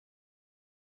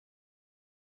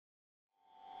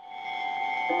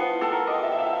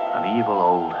evil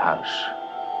old house,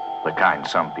 the kind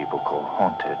some people call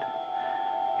haunted,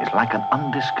 is like an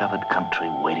undiscovered country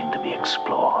waiting to be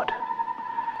explored.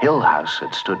 Hill House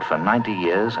had stood for 90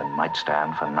 years and might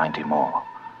stand for 90 more.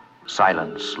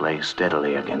 Silence lay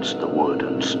steadily against the wood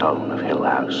and stone of Hill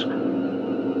House,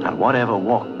 and whatever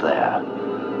walked there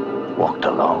walked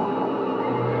alone.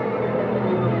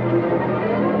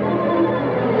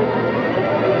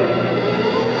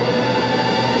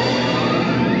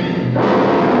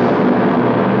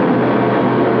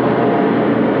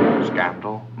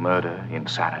 Scandal, murder,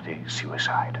 insanity,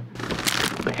 suicide.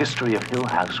 The history of Hill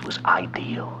House was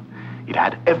ideal. It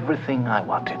had everything I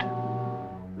wanted.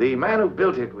 The man who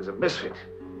built it was a misfit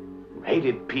who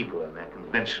hated people and their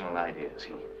conventional ideas.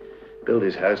 He built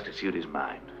his house to suit his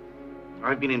mind.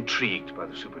 I've been intrigued by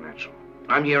the supernatural.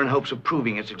 I'm here in hopes of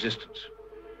proving its existence.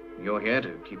 You're here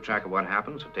to keep track of what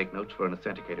happens and take notes for an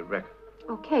authenticated record.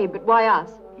 Okay, but why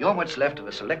us? You're what's left of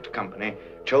a select company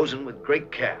chosen with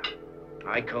great care.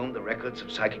 I combed the records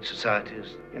of psychic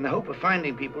societies in the hope of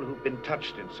finding people who've been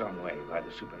touched in some way by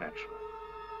the supernatural.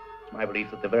 It's my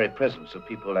belief that the very presence of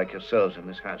people like yourselves in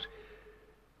this house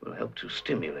will help to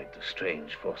stimulate the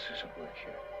strange forces at work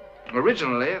here.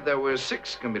 Originally, there were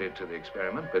 6 committed to the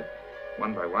experiment, but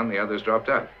one by one, the others dropped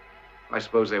out. I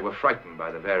suppose they were frightened by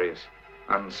the various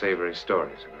unsavory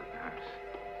stories about the house.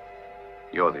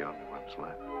 You're the only ones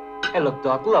left. Hey, look,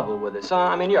 Doc, level with us, huh?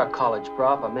 I mean, you're a college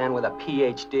prof, a man with a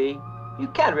PhD. You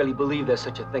can't really believe there's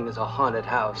such a thing as a haunted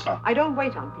house. I don't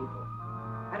wait on people.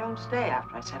 I don't stay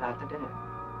after I set out to dinner.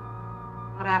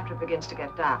 Not after it begins to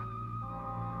get dark.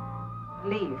 I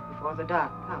leave before the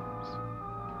dark comes.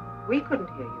 We couldn't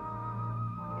hear you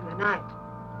in the night.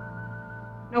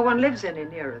 No one lives any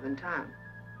nearer than town.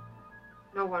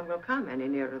 No one will come any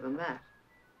nearer than that.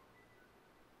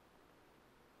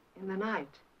 In the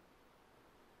night.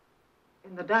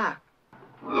 In the dark.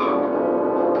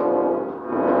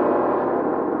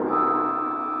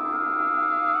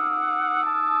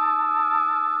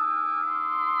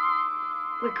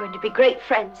 We're going to be great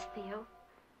friends, Theo.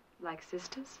 Like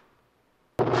sisters?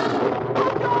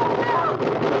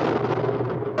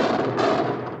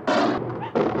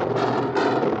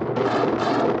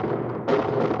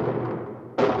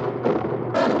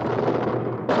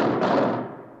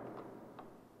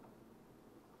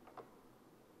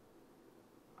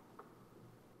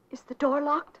 Is the door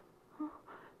locked?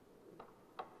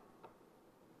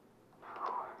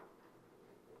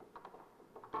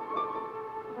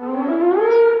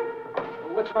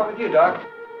 What's wrong with you, Doc?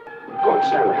 Go on,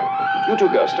 stand there. You two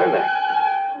girls, stand there.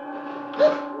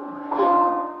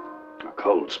 A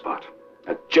cold spot.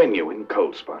 A genuine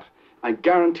cold spot. I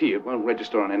guarantee it won't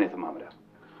register on any thermometer.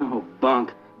 Oh,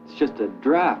 bunk. It's just a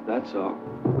draft, that's all.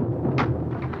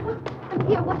 I'm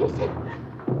here. What is it?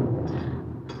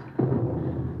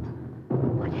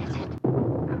 What is it?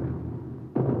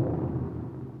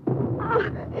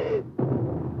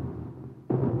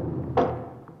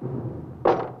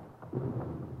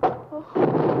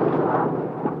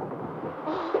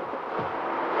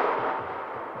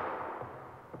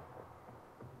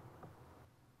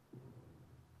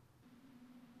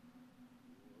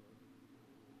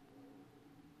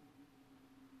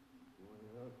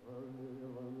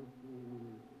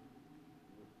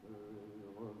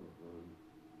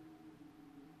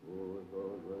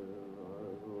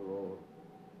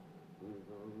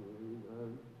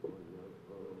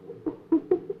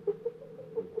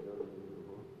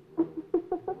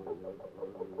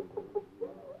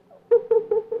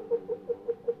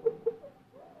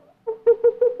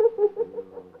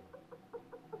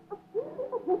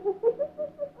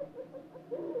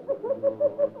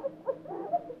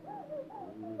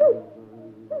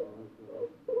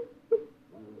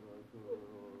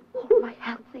 Hold my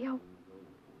hand, Theo.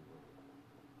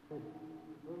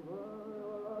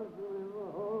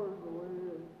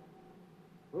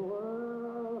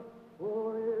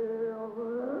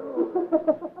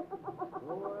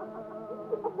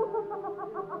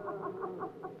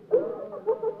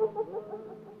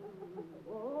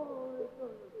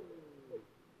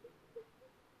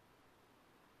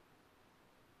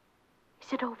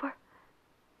 Is it over?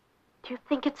 Do you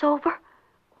think it's over?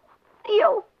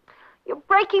 Theo, you're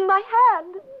breaking my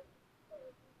hand.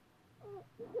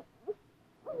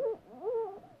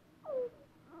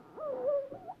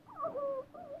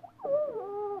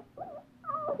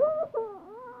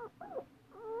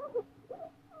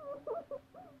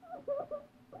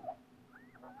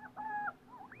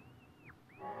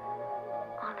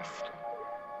 Honestly,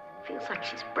 it feels like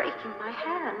she's breaking my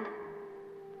hand.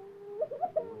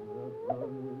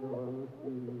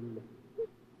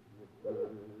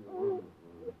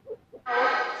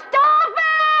 Stop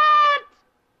it!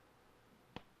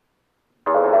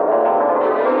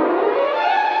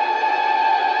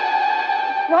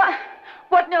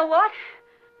 know what?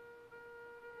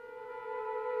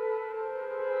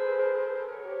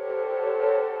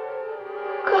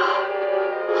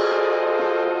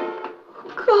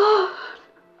 God.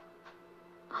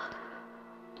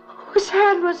 Whose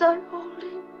hand was I holding?